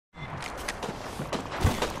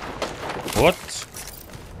What?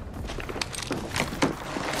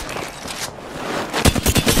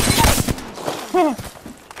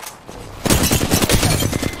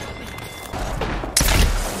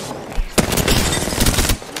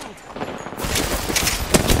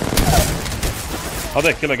 How'd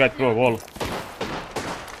I kill a guy through a wall?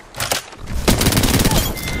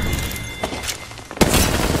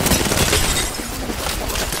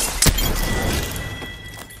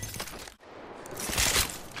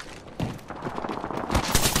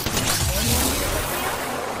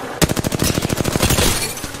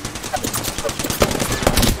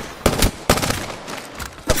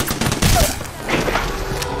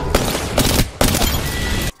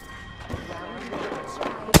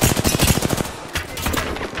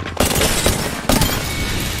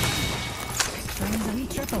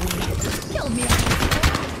 Killed me.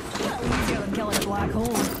 Easier than killing a black hole.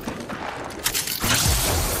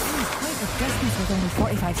 Quite the distance with only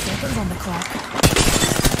 45 seconds on the clock.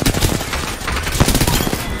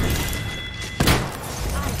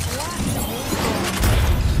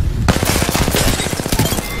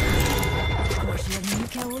 Of course you're the new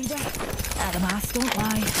kill leader. The maths don't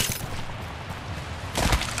lie.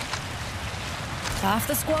 Half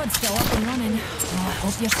the squad's still up and running. Oh, I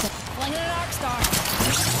hope you're still flinging an arc star.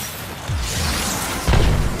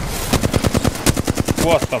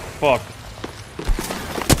 What the fuck?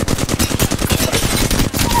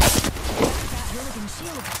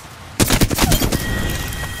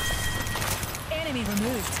 Enemy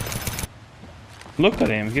removed. Look at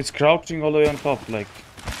him, he's crouching all the way on top, like...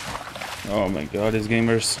 Oh my god, these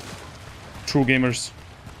gamers. True gamers.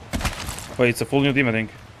 Wait, it's a full new team, I think.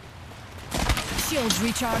 Shields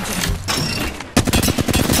recharging.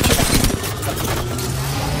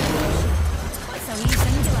 What's a wee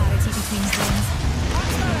singularity between zones?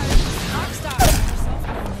 Arcstar! Soft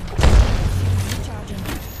landing. Shields recharging.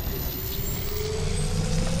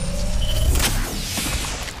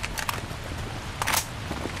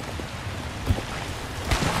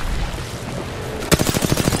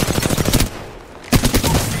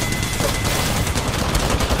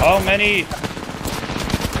 How many?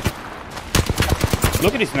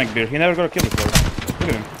 Look at this neckbeard, he never got a kill before. Look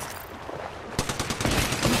at him.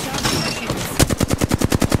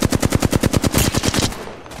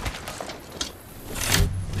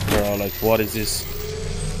 Bro, like, what is this?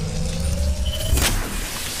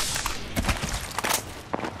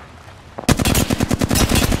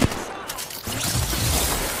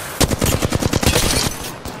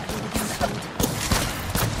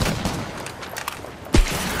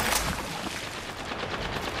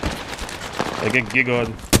 I get giggled.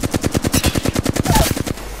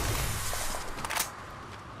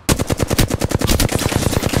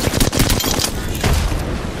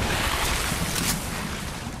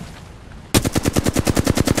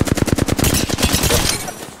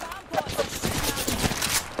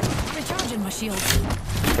 Recharging my shield.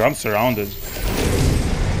 I'm surrounded.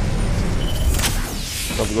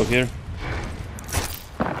 Probably go here.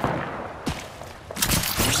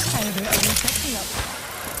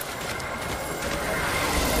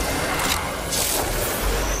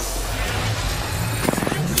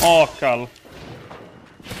 Oh, Cal.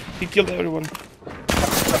 He killed everyone.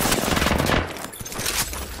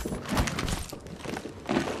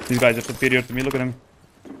 These guys are superior to me, look at him.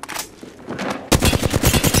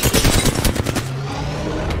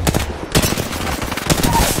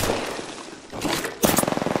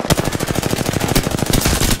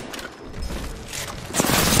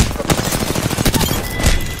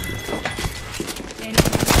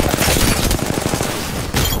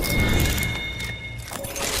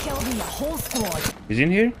 He's in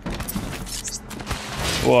here?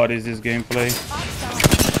 What is this gameplay?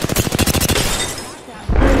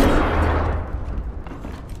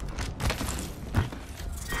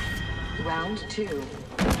 Round 2.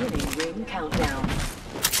 Beginning ring countdown. Well,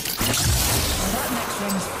 that next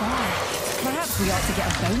ring's far. Perhaps we ought to get a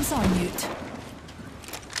bounce on mute.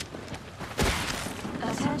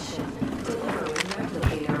 Attention. Delivering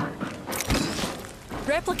replicator.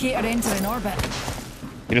 Replicator entering orbit.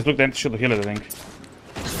 He just looked empty, should have killed it, I think.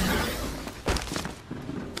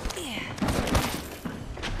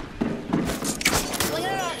 Fling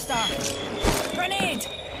an arc star. Grenade.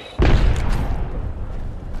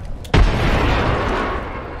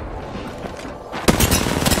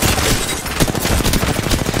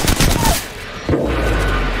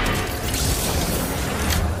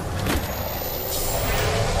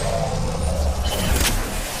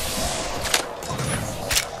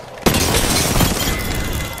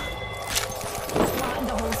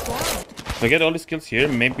 If I get all these kills here,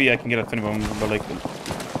 maybe I can get a 21, but like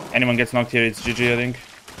anyone gets knocked here, it's GG, I think.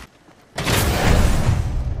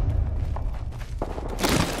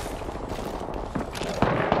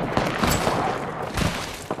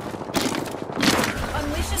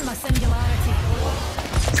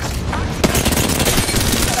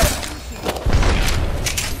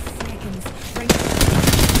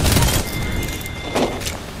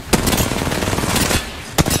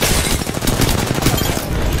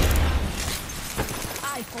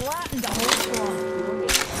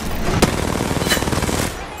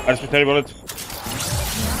 I just carry bullet.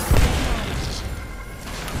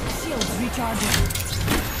 Shields recharging.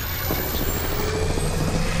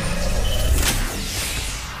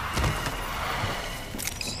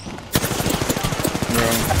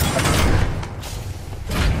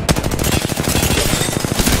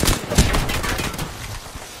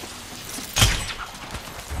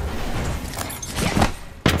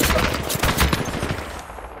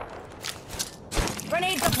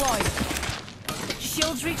 Grenade deployed.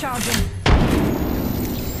 Shields recharging.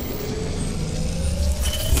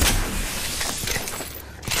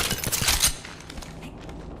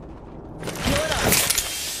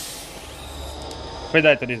 I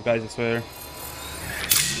died to these guys, I swear.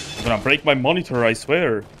 I'm gonna break my monitor, I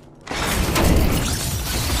swear.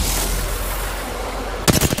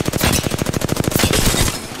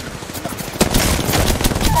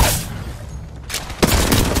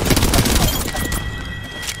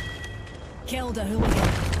 Killed a hooligan.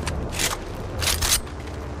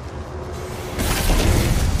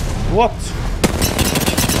 What?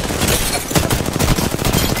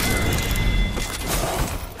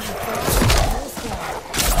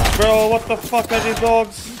 Bro, what the fuck are these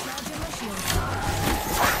dogs?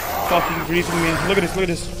 Fucking griefing me. Look at this, look at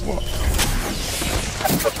this. What?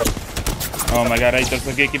 Oh my god, that's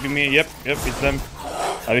okay, keeping me. Yep, it's them.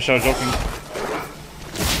 I wish I was joking.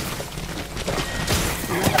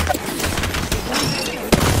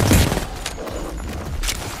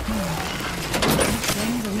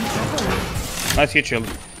 Nice hit shield.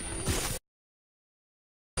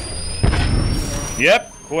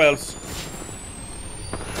 Yep, who else?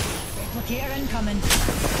 Replicator incoming.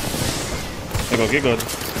 Okay, good.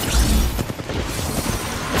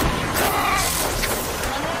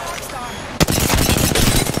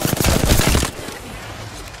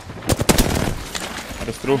 That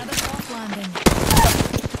is true. Another soft landing.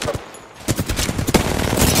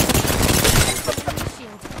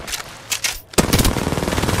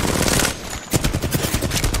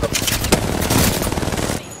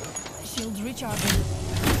 Shields recharging.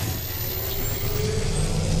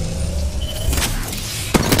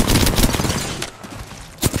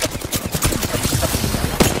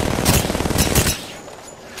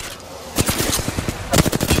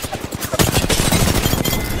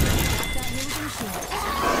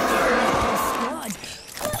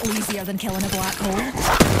 Easier than killing a black hole.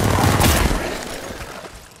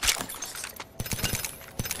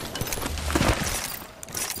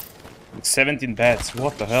 17 bats,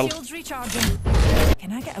 what the hell? Shields recharging.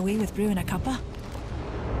 Can I get away with brewing a cuppa?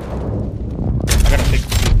 I gotta take.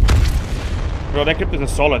 Bro, that crypt is a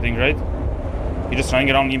soul, I think, right? You're just running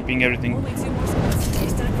around imping everything. Only 2 more squads to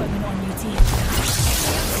test their equipment on UT.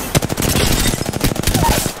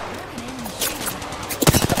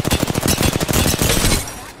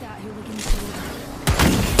 That hooligan shield.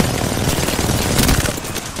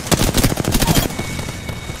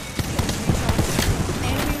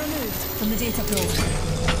 Enemy removed from the data pool.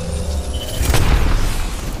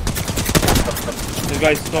 This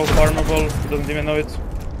guy's so farmable, he doesn't even know it.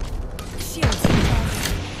 Shields recharging.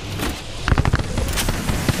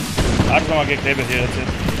 I just wanna get Kleber here, that's it.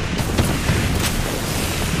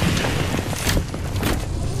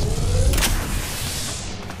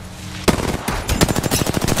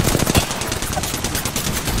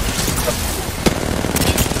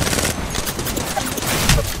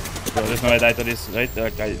 Bro, there's no way I died to this, right?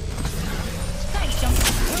 Guy. Thanks, Jump.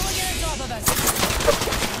 Hooligan on top of us.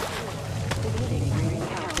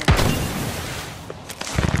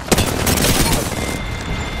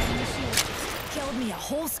 Killed me a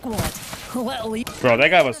whole squad. Little Bro, that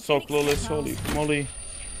guy was so clueless, holy moly.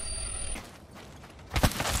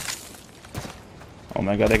 Oh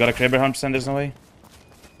my god, they got a Kraber 100%, there's no way.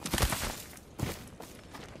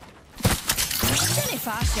 Really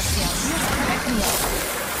fast yourself. You have to pick me up.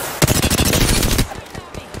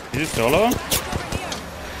 Is it solo? Over here.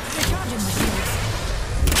 Recharging my shields.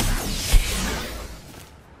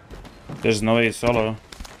 There's no way he's solo.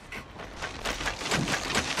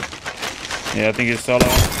 Yeah, I think he's solo.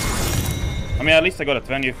 I mean, at least I got a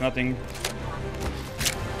 20, if nothing.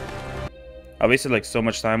 I wasted like so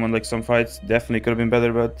much time on like some fights. Definitely could have been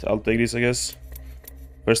better, but I'll take this, I guess.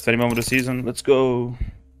 First 20 moment of the season. Let's go.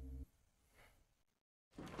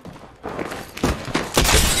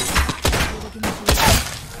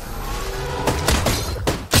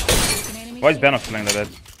 Why is Bannock playing like that?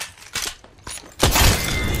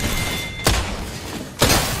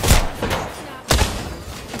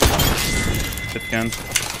 Shit can.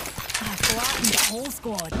 I've flattened the whole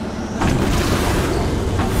squad.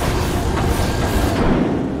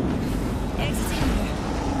 Exiting here.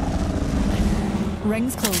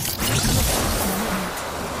 Rings closed.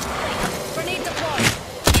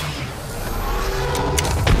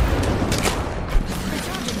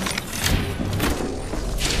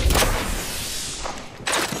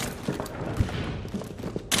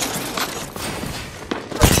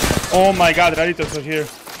 Oh my god, Raditos are here.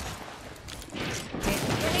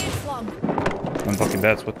 Grenade flung. I'm fucking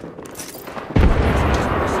dead, what?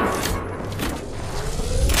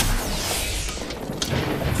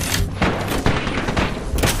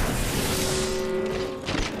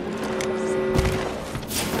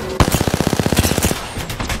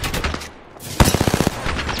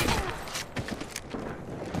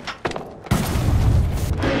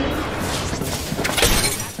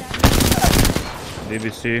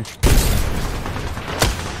 BBC.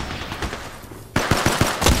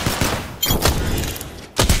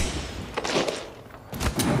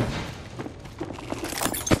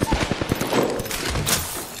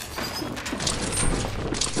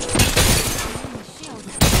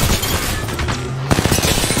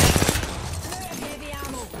 Heavy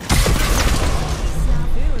ammo.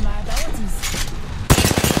 Snafu with my abilities.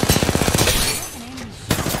 An enemy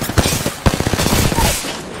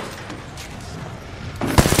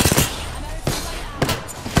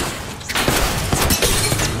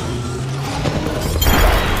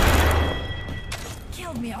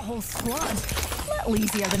killed me a whole squad. Little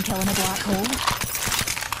easier than killing a black hole.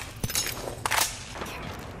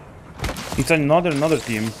 It's another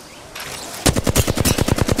team.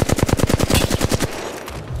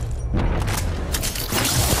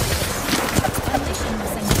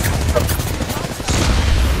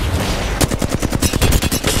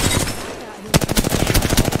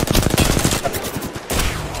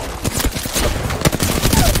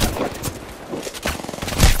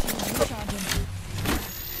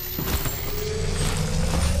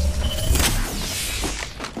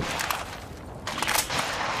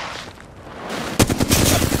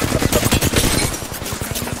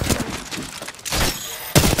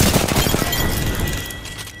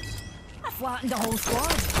 Flattened a whole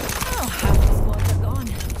squad. Oh, half the squads are gone.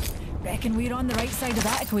 Reckon we're on the right side of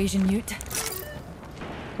that equation, Ute.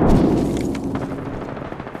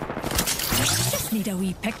 Just need a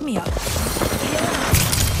wee pick-me-up.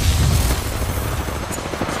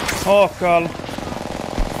 Oh, Carl.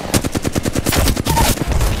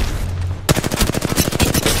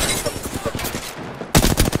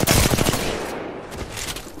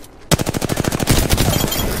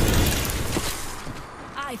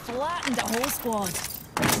 I flattened a whole squad.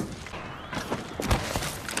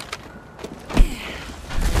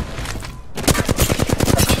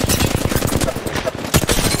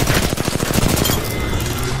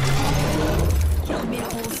 Killed me a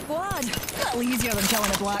whole squad. Little easier than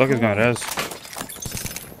killing a black Fuck is hole. gonna res.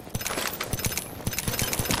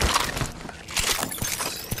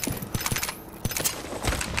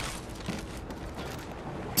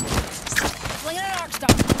 Flinging an arc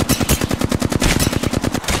star.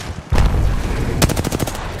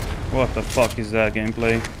 What the fuck is that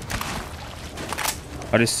gameplay?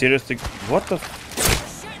 Are they seriously? What the?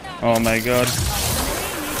 Oh my god.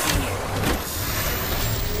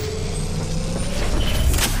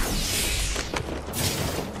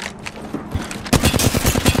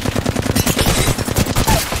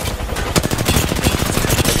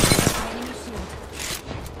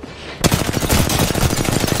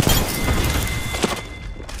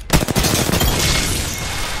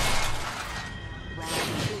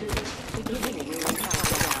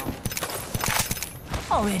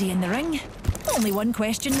 Already in the ring. Only one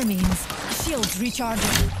question remains. Shields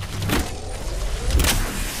recharging.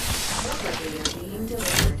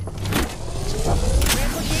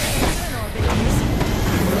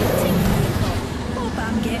 Hope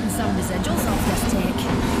I'm getting some residuals off this tech.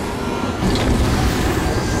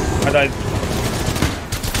 I died.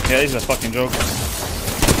 Yeah, this is a fucking joke.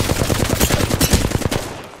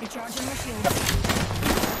 Recharging my shields.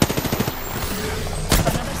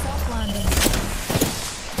 Another soft landing.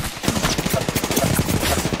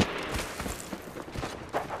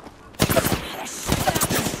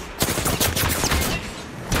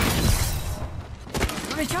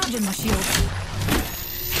 Recharging my shields.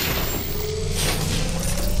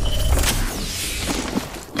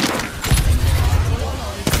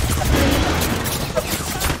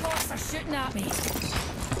 Bots are shooting at me.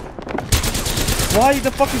 Why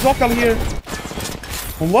the fuck is Okal here?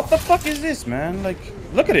 What the fuck is this, man? Like,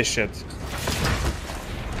 look at this shit.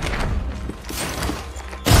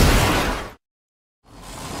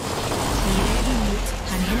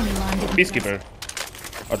 Peacekeeper.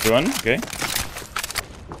 A drone, okay.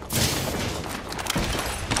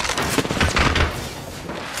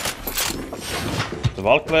 The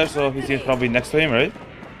Valk player, so he's probably next to him, right?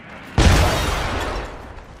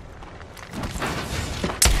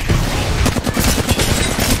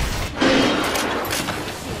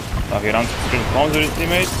 Now he runs through the bombs with his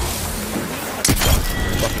teammate.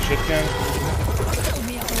 Fucking shit can.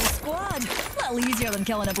 little easier than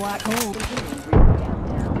killing a black hole.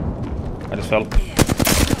 I just fell.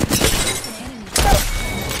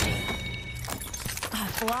 I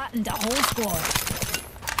flattened a whole squad.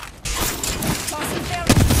 Tossing fair.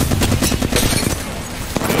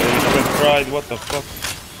 I tried, what the fuck?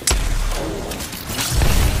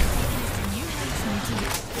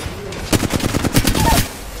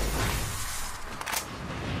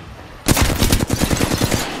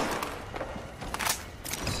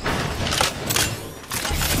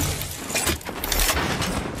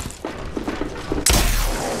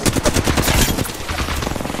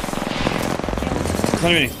 It's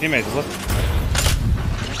not even his teammates, what?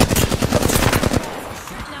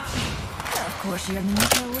 Well, of course you're the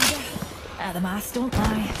neutral leader. The maths don't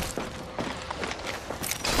lie.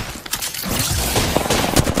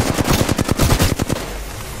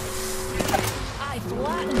 I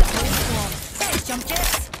flattened the whole squad. Thanks, jump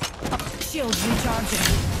jets. Shields recharging.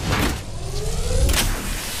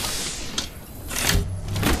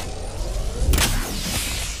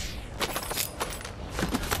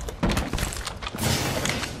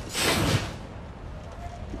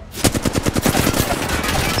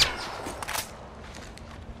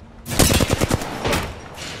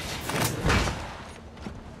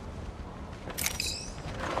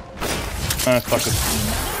 Fuck it.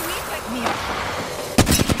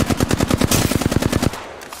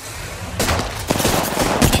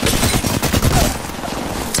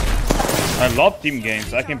 I love team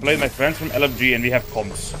games. I can play with my friends from LFG and we have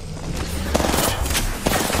comms.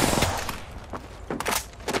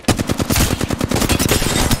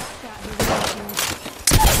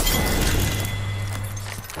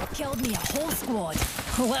 Killed me a whole squad.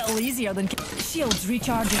 A little easier than shields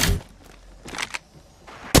recharging.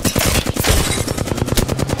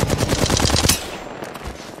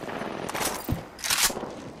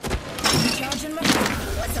 Recharging my.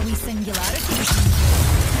 What's a wee singularity?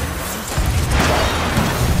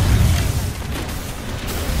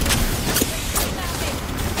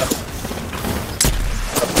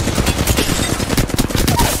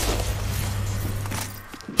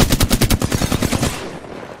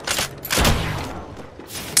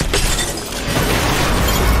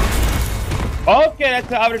 Okay, that's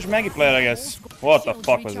the average Maggie player, I guess. What the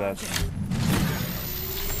fuck was that?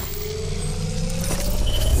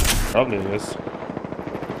 Probably is.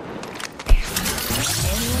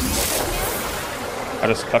 I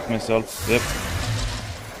just cucked myself. Yep.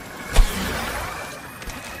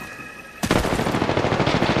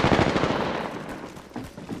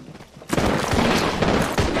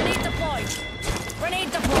 Grenade deployed.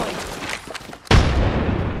 Grenade deployed.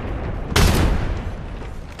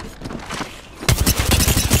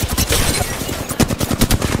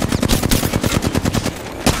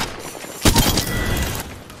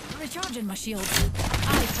 Recharging my shield.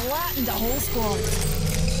 I flattened a whole squad.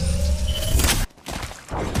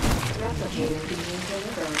 Replicator being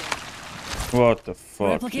delivered. What the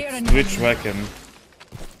fuck? Replicator. Switch wagon.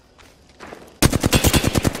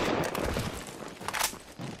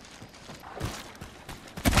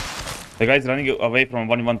 The guy's running away from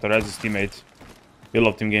 1v1 to res his teammate. You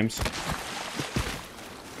love team games.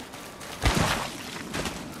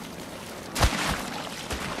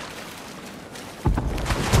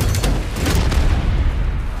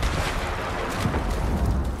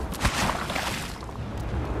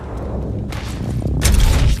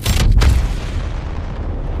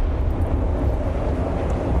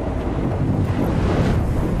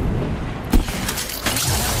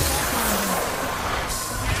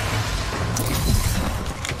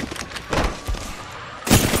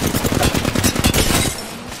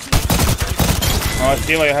 Oh, I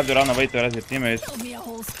see why you have to run away to res your teammate. Killed me a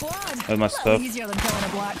whole squad. That's my stuff. Easier than killing a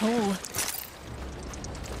black hole.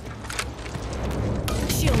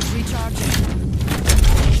 Shields recharging.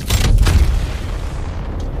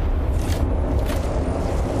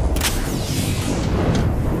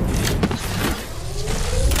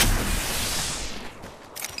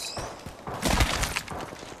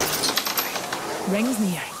 Rings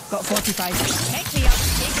near. Got 45. Pick me up.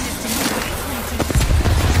 Taking this to me.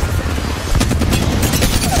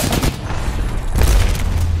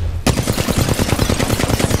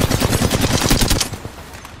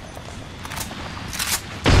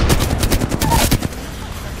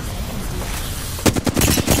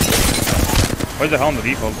 Where's the hell on the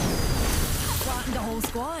default? Flattened the whole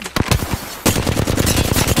squad.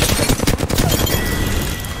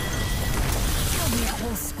 Killed me a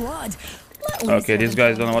whole squad. Okay, these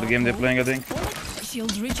guys don't know what game they're playing, I think.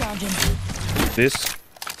 Shields recharging. This.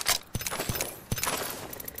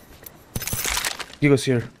 He goes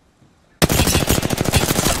here.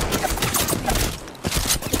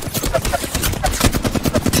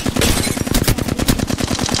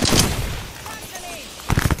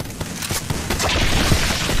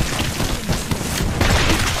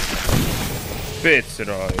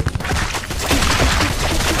 right.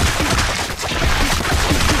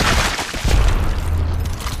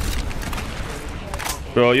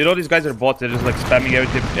 Bro, you know these guys are bots. They're just like spamming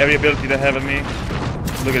every ability they have on me.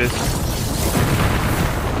 Look at this.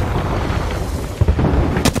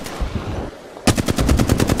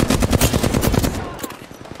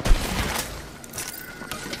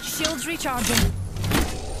 Shields recharging.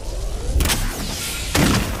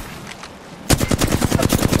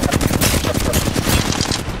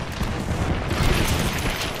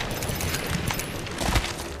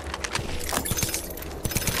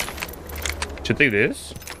 Should take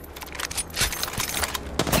this.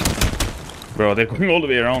 Bro, they're going all the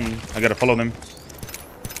way around. I gotta follow them.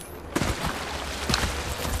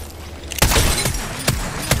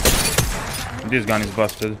 This gun is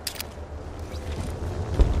busted.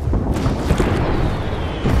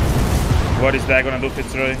 What is that gonna do,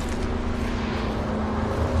 Fitzroy?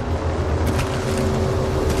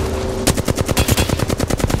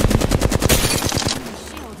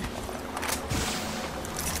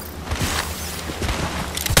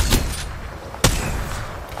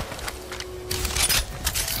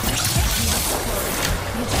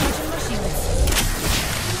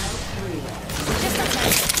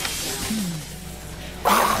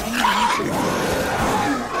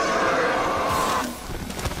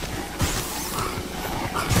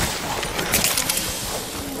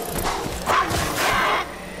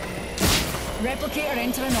 Replicator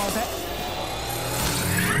entering orbit.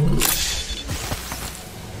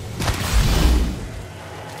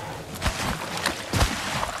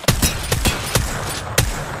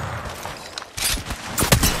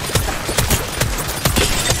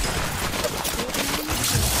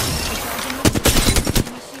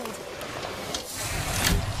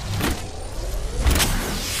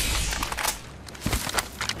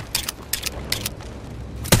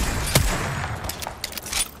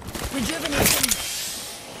 Rejuvenation.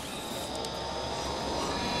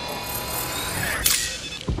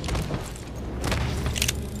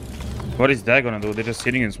 What is that gonna do? They're just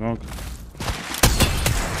sitting in smoke.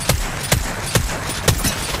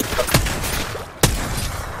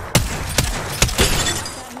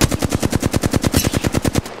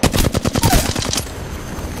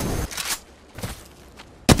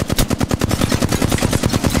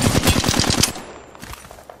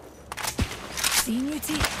 See,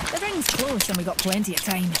 Newty? The ring's close and we got plenty of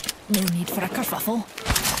time. No need for a kerfuffle.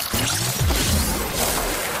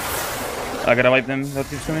 I gotta wipe them. That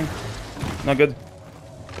keeps coming. Not good.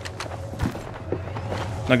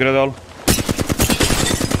 Not good at all.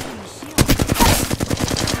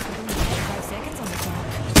 5 seconds on the clock.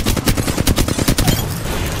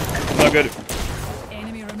 Not good.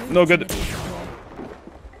 Enemy removed. No good.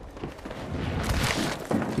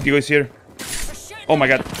 You guys here? Oh my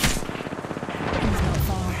god. He's not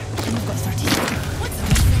far. We've got 30 seconds. What's the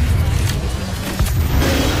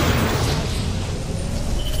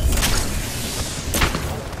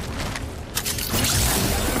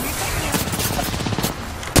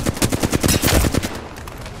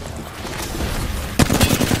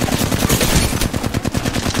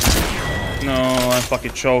No, I'm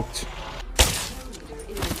fucking choked.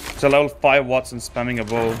 It's a level 5 Watson spamming a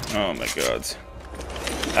bow. Oh my god.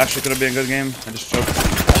 Actually could have been a good game. I just choked.